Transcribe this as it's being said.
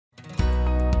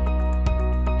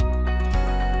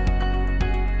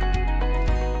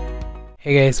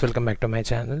Hey guys, welcome back to my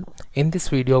channel. In this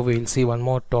video we will see one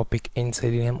more topic in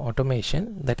Selenium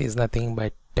automation, that is nothing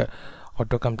but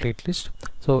autocomplete list.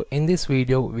 So in this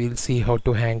video we'll see how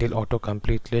to handle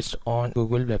autocomplete list on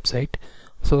Google website.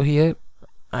 So here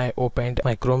I opened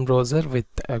my Chrome browser with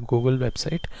a Google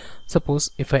website.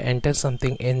 Suppose if I enter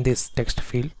something in this text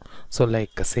field, so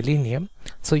like Selenium,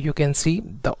 so you can see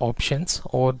the options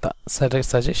or the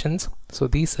suggestions. So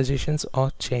these suggestions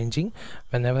are changing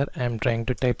whenever I am trying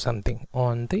to type something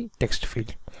on the text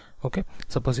field. Okay,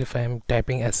 suppose if I am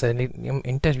typing a Selenium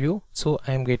interview, so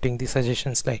I am getting the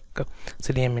suggestions like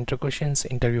Selenium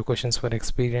interview questions for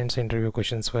experience, interview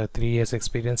questions for 3 years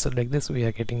experience. So like this we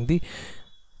are getting the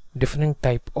different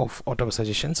type of auto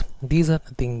suggestions. These are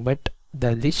nothing but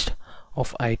the list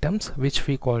of items which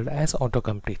we called as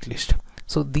autocomplete list.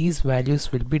 So these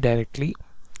values will be directly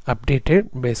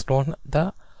updated based on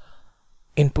the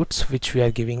inputs which we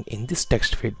are giving in this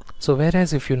text field. So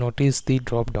whereas if you notice the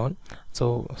drop down,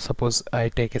 so suppose I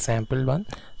take a sample one,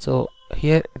 so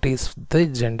here it is the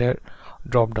gender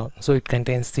drop down, so it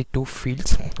contains the two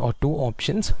fields or two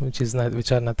options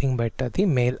which are nothing but the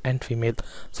male and female.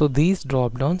 So these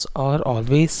drop downs are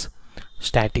always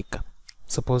static.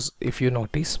 Suppose if you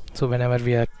notice, so whenever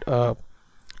we are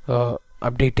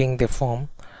updating the form,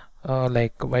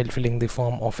 like while filling the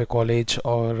form of a college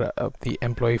or the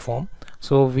employee form,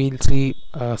 so we'll see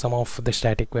some of the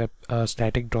static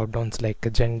drop downs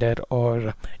like gender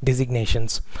or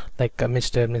designations like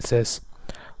Mr., Mrs.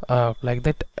 Like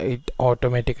that it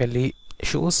automatically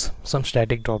shows some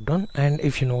static drop down. And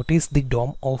if you notice the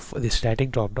DOM of the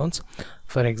static drop downs,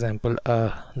 for example,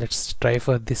 let's try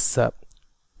for this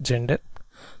gender.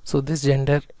 So this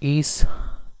gender is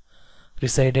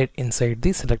resided inside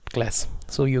the select class,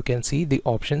 so you can see the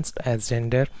options as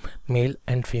gender, male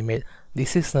and female.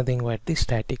 This is nothing but the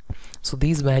static. So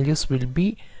these values will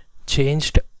be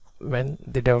changed when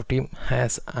the dev team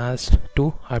has asked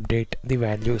to update the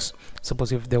values.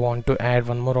 Suppose if they want to add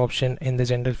one more option in the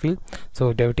gender field,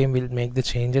 so dev team will make the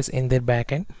changes in their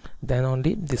backend, then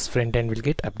only this front end will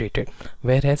get updated.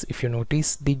 Whereas if you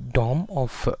notice the DOM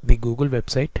of the Google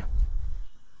website,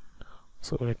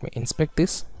 so let me inspect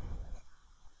this.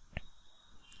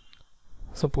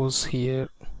 Suppose here,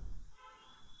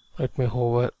 let me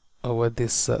hover over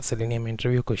this Selenium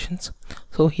interview questions.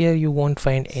 So here you won't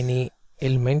find any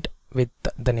element with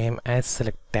the name as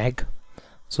select tag.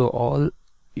 So all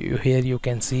here you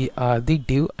can see are the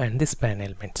div and the span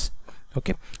elements.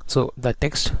 Okay, so the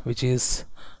text which is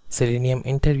Selenium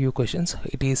interview questions,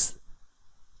 it is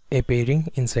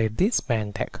appearing inside the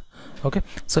span tag. Okay,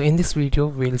 so in this video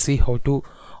we'll see how to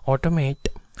automate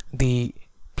the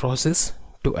process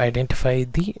to identify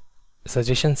the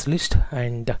suggestions list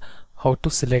and how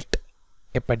to select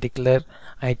a particular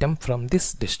item from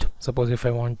this list. Suppose if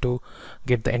I want to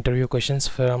get the interview questions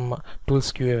from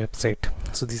Tools QA website,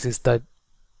 so this is the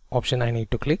option I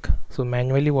need to click. So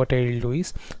manually what I will do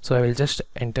is, so I will just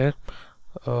enter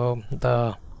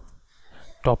the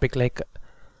topic like,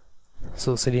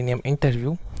 so Selenium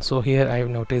interview. So here I have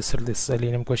noticed this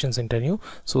Selenium questions interview,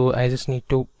 so I just need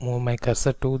to move my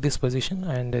cursor to this position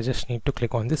and I just need to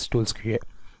click on this Tools QA.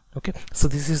 Okay, so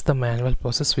this is the manual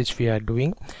process which we are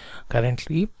doing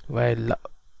currently while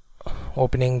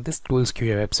opening this Tools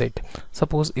QA website.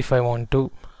 Suppose if I want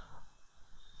to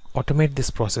automate this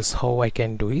process, how I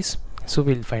can do is, so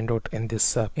we'll find out in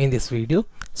this video.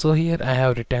 So here I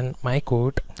have written my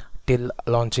code till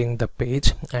launching the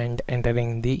page and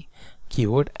entering the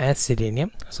keyword as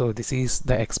Selenium. So this is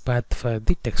the XPath for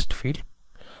the text field.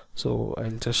 So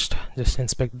I'll just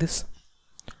inspect this,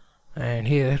 and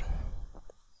here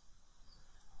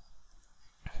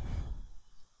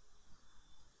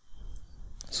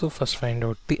so first find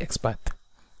out the XPath.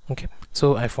 Okay,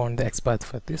 so I found the XPath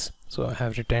for this. So I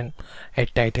have written a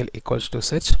title equals to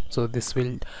search. So this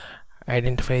will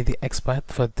identify the XPath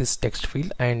for this text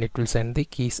field and it will send the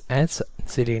keys as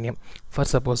Selenium. For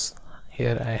suppose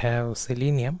here I have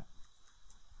Selenium,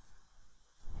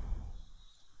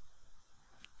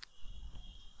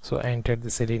 so I entered the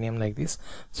Selenium like this.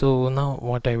 So now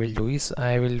what I will do is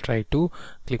I will try to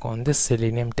click on this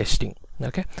Selenium testing.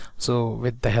 Okay, so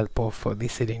with the help of the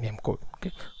Selenium code.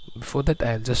 Okay, before that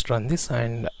I'll just run this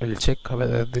and I will check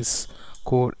whether this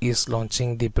code is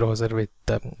launching the browser with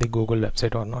the Google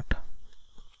website or not.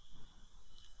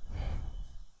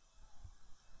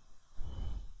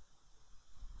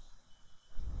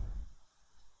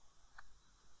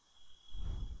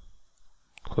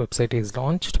 Website is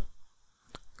launched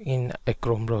in a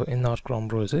our Chrome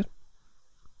browser.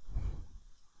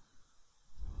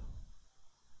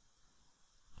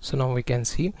 So now we can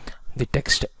see the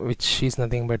text, which is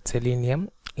nothing but Selenium,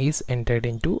 is entered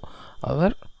into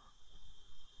our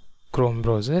Chrome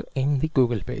browser in the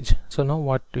Google page. So now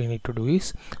what we need to do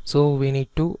is, so we need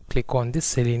to click on this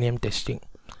Selenium testing.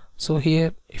 So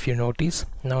here, if you notice,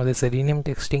 now the Selenium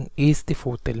testing is the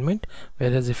fourth element,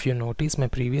 whereas if you notice my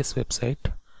previous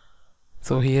website,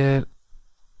 so here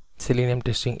Selenium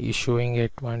testing is showing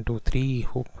at 1 2 3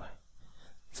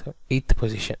 so 8th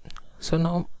position. So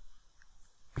now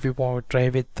if you want to try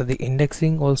with the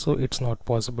indexing also, it's not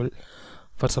possible.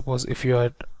 For suppose if you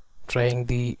are trying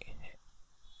the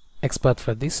XPath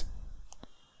for this,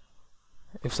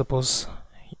 if suppose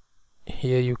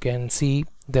here you can see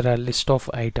there are list of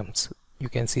items, you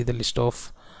can see the list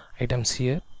of items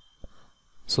here.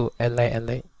 So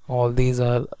li, all these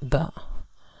are the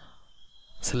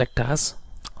selectors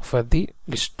for the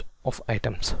list of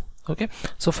items. Okay,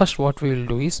 so first what we will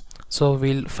do is, so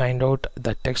we'll find out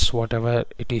the text whatever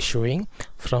it is showing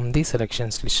from the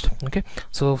selections list. Okay,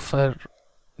 so for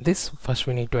this, first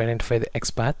we need to identify the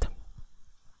XPath.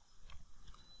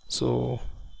 So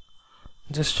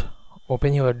just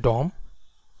open your DOM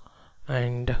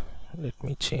and let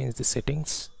me change the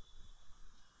settings.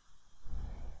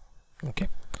 Okay,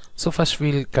 so first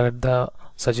we'll collect the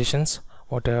suggestions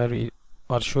whatever we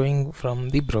are showing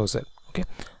from the browser. Okay,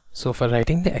 so for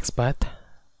writing the XPath,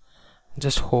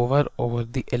 just hover over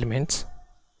the elements.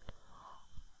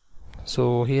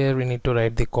 So here we need to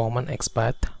write the common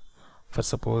XPath. For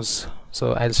suppose,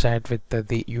 so I'll start with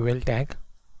the UL tag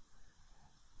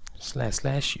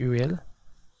 //UL,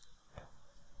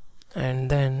 and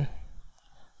then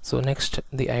so next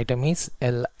the item is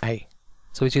li,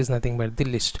 so which is nothing but the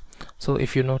list. So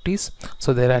if you notice,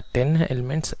 so there are 10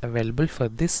 elements available for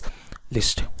this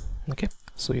list. Okay,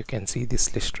 so you can see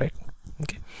this list, right?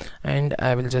 Okay, and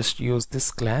I will just use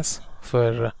this class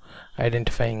for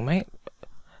identifying my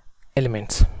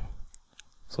elements.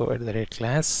 So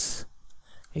 @class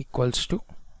equals to,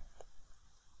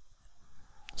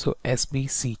 so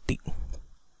sbct.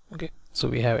 Okay, so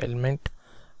we have element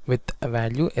with a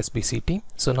value sbct.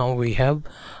 So now we have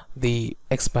the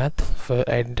XPath for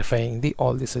identifying the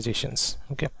all the suggestions.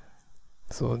 Okay,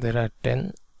 so there are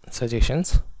 10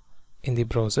 suggestions in the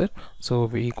browser, so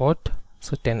we got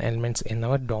 10 elements in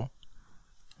our DOM.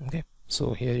 Okay,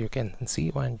 so here you can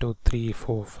see 1 2 3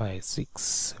 4 5 6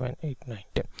 7 8 9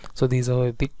 10. So these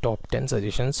are the top 10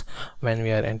 suggestions when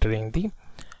we are entering the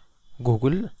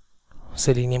Google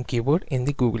Selenium keyboard in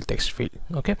the Google text field.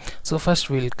 Okay, so first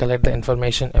we'll collect the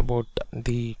information about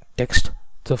the text.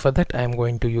 So for that I am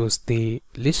going to use the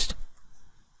list.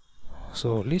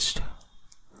 So list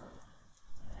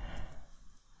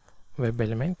web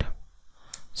element.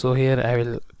 So here I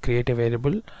will create a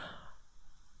variable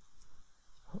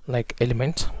like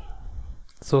elements.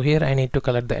 So here I need to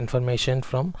collect the information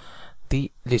from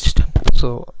the list.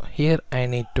 So here I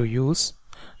need to use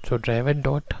driver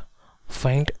dot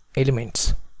find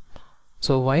elements.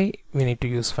 So why we need to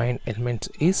use find elements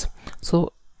is,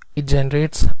 so it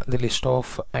generates the list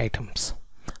of items.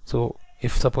 So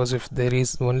if suppose if there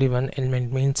is only one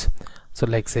element means, so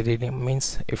like Selenium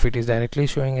means, if it is directly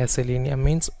showing as Selenium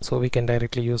means, so we can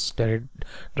directly use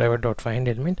driver dot find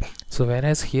element. So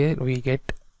whereas here we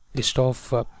get list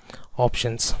of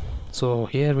options, so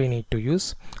here we need to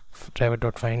use driver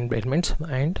dot find elements.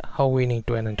 And how we need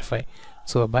to identify,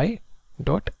 so by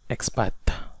dot XPath,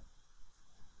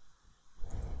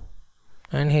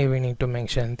 and here we need to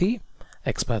mention the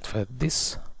XPath for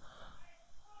this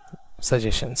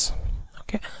suggestions.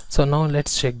 Okay, so now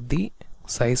let's check the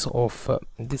size of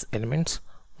these elements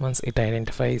once it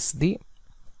identifies the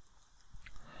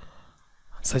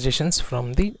suggestions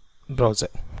from the browser.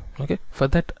 Okay, for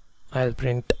that I'll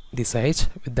print the size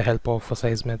with the help of a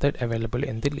size method available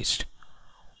in the list.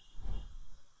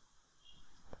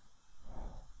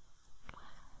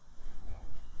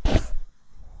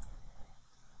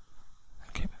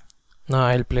 Okay, now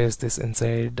I'll place this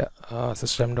inside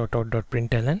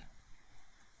system.out.println.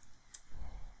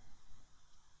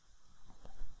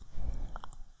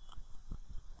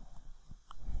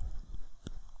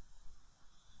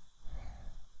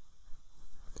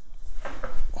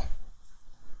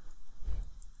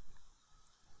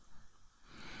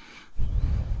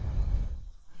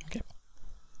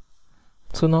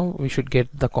 So now we should get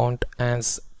the count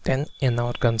as 10 in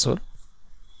our console.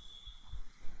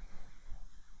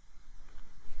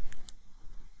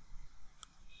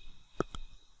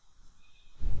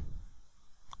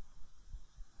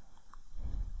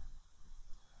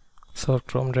 So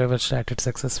Chrome driver started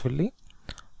successfully.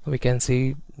 We can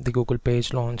see the Google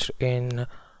page launched in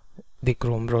the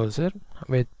Chrome browser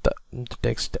with the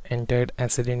text entered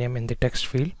as Selenium in the text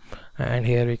field, and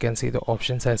here we can see the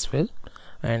options as well.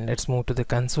 And let's move to the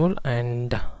console,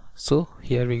 and so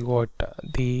here we got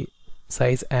the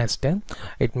size as 10.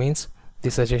 It means the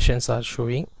suggestions are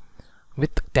showing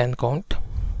with 10 count.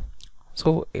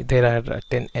 So there are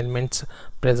 10 elements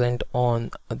present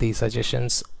on the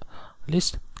suggestions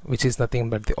list, which is nothing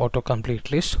but the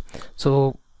autocomplete list.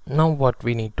 So now what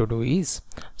we need to do is,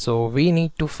 so we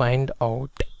need to find out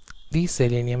the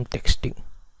Selenium texting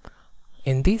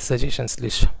in the suggestions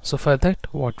list. So for that,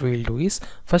 what we will do is,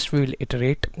 first we will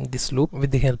iterate this loop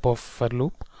with the help of for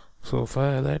loop. So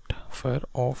for that, for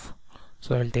of,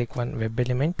 so I will take one web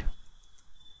element.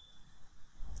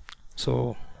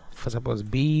 So for suppose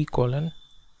b colon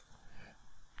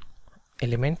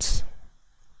elements.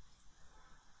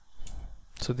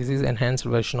 So this is enhanced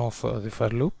version of the for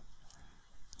loop.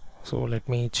 So let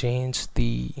me change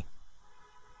the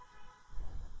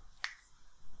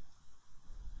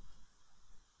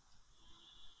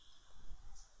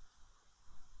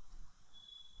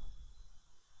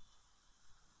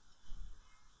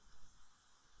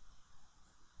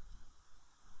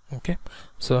okay.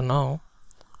 So now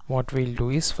what we'll do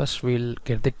is, first we'll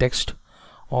get the text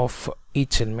of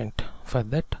each element. For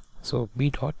that, so b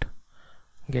dot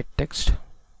get text.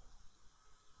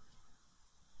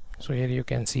 So here you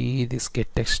can see this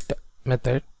get text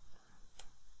method.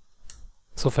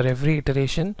 So for every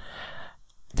iteration,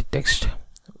 the text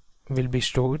will be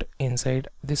stored inside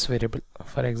this variable.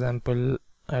 For example,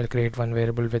 I'll create one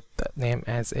variable with name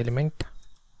as element.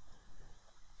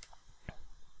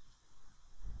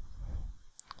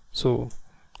 So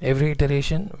every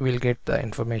iteration will get the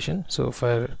information. So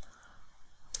for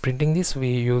printing this, we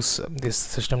use this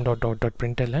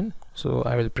system.out.println. So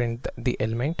I will print the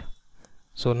element.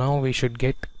 So now we should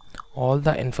get all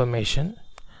the information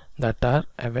that are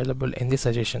available in the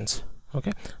suggestions.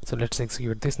 Okay, so let's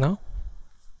execute this now.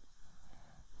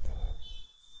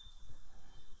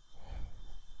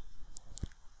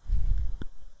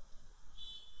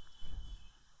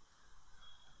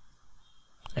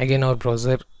 Again, our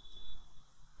browser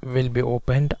will be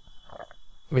opened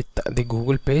with the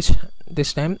Google page.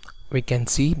 This time we can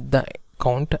see the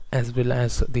count as well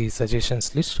as the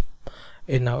suggestions list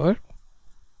in our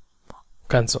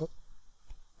console.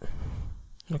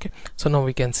 Okay, so now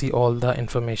we can see all the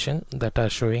information that are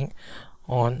showing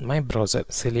on my browser: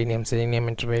 Selenium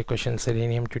interview question,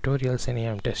 Selenium tutorial,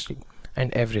 Selenium testing,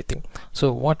 and everything.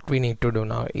 So what we need to do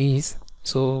now is,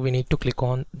 so we need to click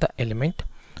on the element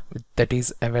that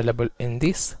is available in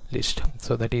this list.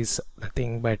 So that is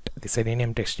nothing but the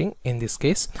Selenium testing in this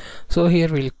case. So here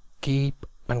we'll keep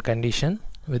one condition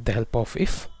with the help of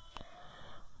if.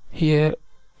 Here,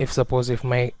 if suppose if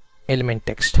my element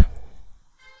text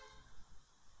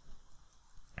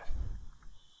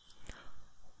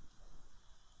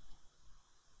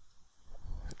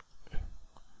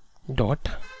dot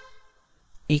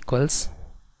equals,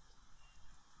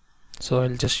 so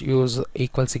I'll just use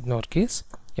equals ignore case.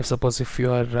 If suppose if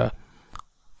you are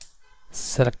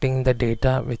selecting the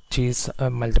data which is a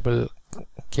multiple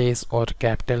case or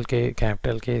capital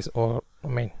case, or I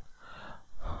mean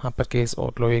uppercase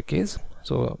or lowercase,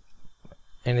 so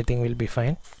anything will be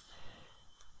fine.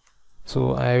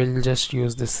 So I will just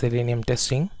use this Selenium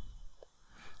testing,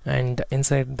 and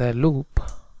inside the loop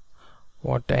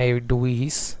what I do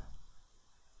is,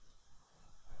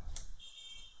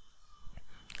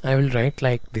 I will write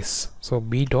like this. So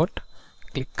b dot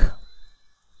click.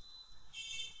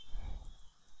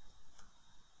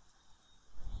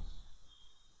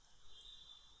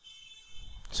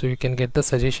 So you can get the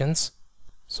suggestions.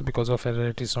 So because of error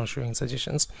it is not showing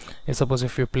suggestions. And suppose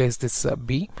if you place this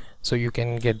b, so you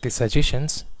can get the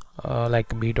suggestions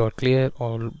like b dot clear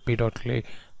or b dot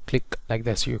click, like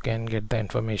this. You can get the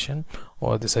information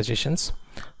or the suggestions.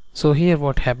 So here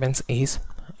what happens is,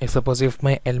 if suppose if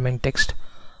my element text,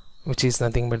 which is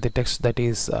nothing but the text that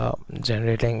is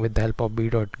generating with the help of b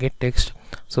dot get text,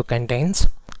 so contains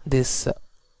this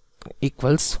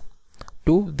equals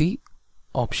to the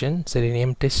option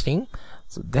Selenium testing,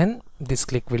 so then this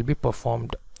click will be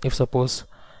performed. If suppose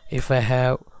if I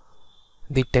have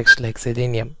the text like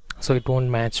Selenium, so it won't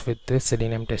match with the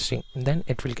Selenium testing, then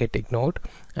it will get ignored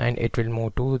and it will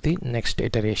move to the next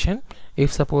iteration.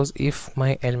 If suppose if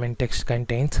my element text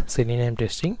contains Selenium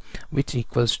testing which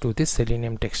equals to this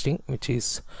Selenium testing, which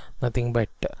is nothing but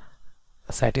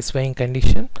a satisfying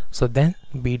condition, so then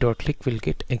b dot click will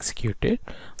get executed.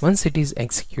 Once it is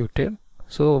executed,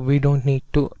 so we don't need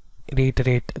to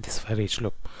reiterate this for each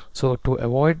loop. So to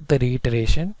avoid the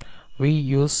reiteration, we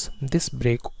use this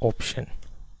break option.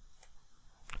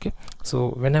 Okay, so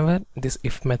whenever this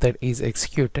if method is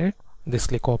executed, this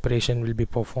click operation will be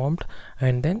performed,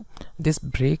 and then this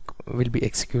break will be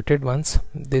executed once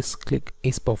this click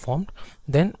is performed.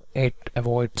 Then it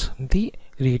avoids the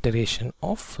reiteration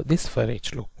of this for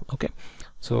each loop. Okay,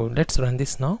 so let's run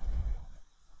this now.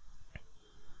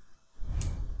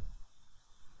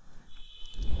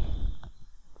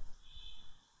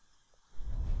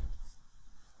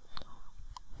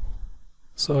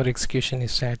 So our execution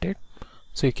is started.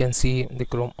 So you can see the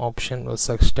Chrome option was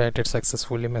started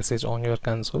successfully message on your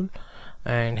console,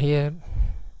 and here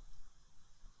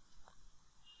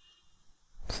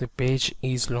the page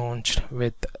is launched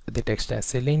with the text as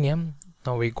Selenium.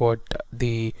 Now we got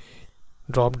the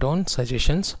drop down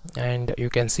suggestions, and you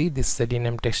can see this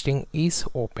Selenium testing is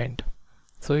opened.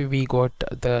 So we got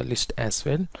the list as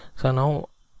well. So now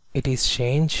it is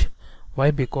changed. Why?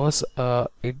 Because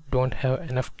it don't have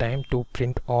enough time to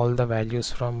print all the values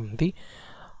from the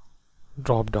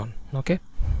drop down. Okay,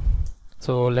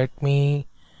 so let me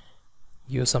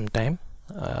use some time.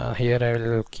 Here I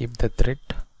will keep the thread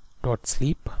dot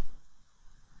sleep,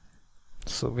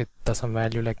 so with some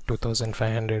value like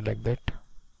 2500, like that.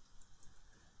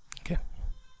 Okay,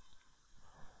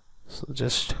 so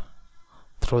just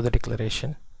throw the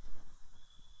declaration.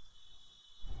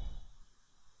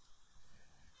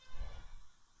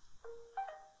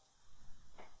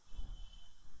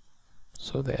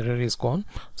 So the error is gone.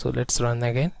 So let's run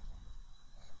again.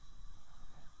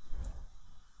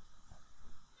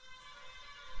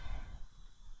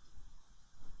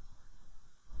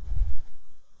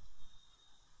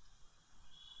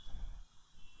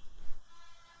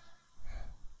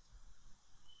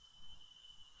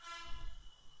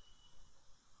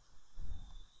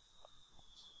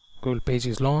 Google page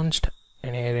is launched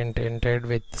and entered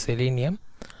with Selenium.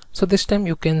 So this time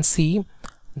you can see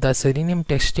the Selenium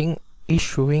testing is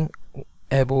showing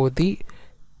above the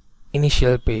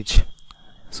initial page.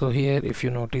 So here if you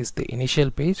notice the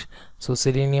initial page, so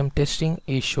Selenium testing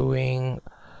is showing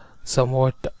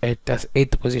somewhat at the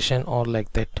 8th position or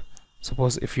like that.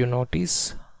 Suppose if you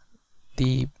notice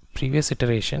the previous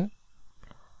iteration,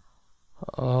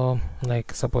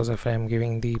 like suppose if I am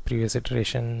giving the previous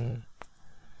iteration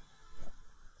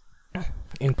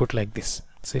input like this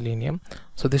Selenium,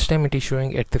 so this time it is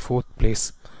showing at the 4th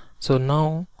place. So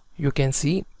now you can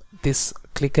see this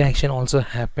click action also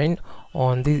happened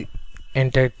on the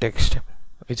entered text,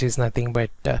 which is nothing but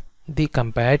the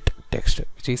compared text,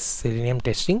 which is Selenium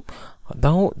testing.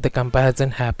 Now the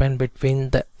comparison happened between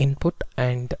the input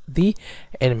and the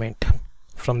element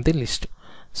from the list.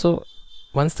 So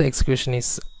once the execution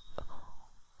is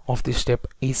of this step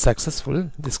is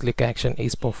successful, this click action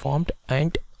is performed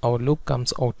and our loop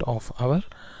comes out of our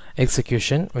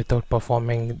execution without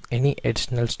performing any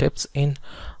additional steps in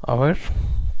our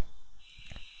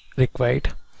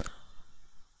required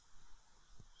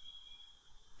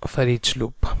for each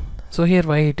loop. So here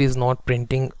why it is not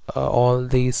printing all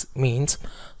these means,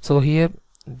 so here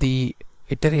the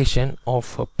iteration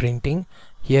of printing,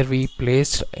 here we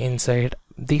placed inside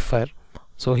the for.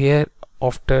 So here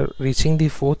after reaching the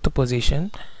 4th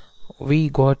position we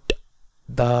got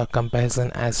the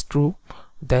comparison as true,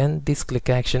 then this click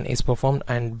action is performed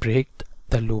and break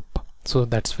the loop. So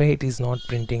that's why it is not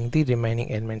printing the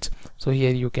remaining elements. So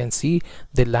here you can see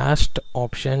the last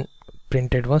option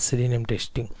printed was Selenium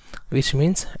testing, which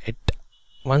means it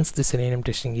once the Selenium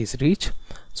testing is reached,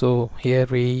 so here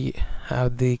we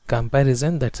have the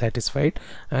comparison that satisfied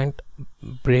and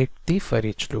break the for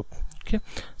each loop. Okay,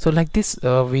 so like this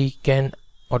we can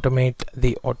automate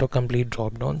the autocomplete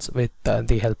drop downs with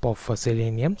the help of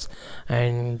Seleniums.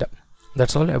 And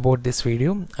that's all about this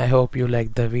video. I hope you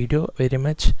liked the video very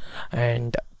much,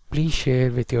 and please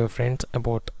share with your friends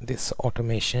about this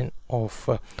automation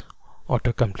of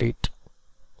autocomplete.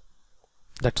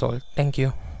 That's all. Thank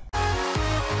you.